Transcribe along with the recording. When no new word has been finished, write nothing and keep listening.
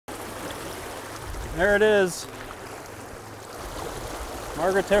There it is.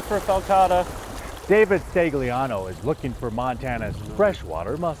 Margatifera falcata. David Stagliano is looking for Montana's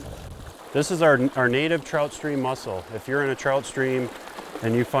freshwater mussel. This is our native trout stream mussel. If you're in a trout stream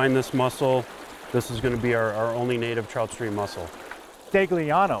and you find this mussel, this is going to be our only native trout stream mussel.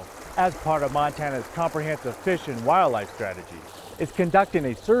 Stagliano, as part of Montana's comprehensive fish and wildlife strategy, is conducting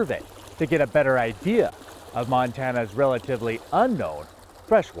a survey to get a better idea of Montana's relatively unknown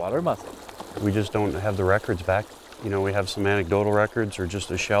freshwater mussels. We just don't have the records back. You know, we have some anecdotal records or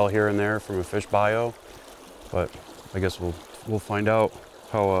just a shell here and there from a fish bio, but I guess we'll find out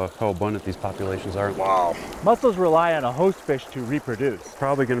how abundant these populations are. Wow. Mussels rely on a host fish to reproduce.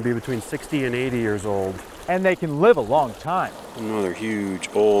 Probably going to be between 60 and 80 years old. And they can live a long time. Another huge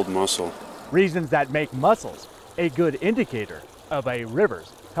old mussel. Reasons that make mussels a good indicator of a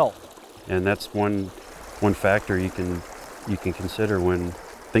river's health. And that's one factor you can consider when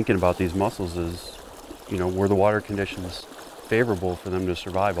thinking about these mussels is, you know, were the water conditions favorable for them to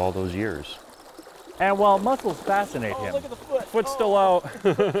survive all those years? And while mussels fascinate him, look at the foot. Foot's still out.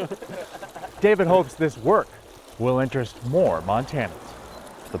 David hopes this work will interest more Montanans.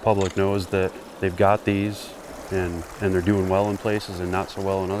 If the public knows that they've got these and they're doing well in places and not so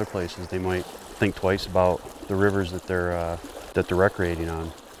well in other places, they might think twice about the rivers that they're recreating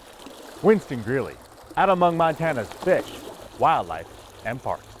on. Winston Greeley, out among Montana's fish, wildlife, and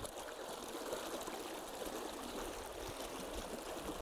parks.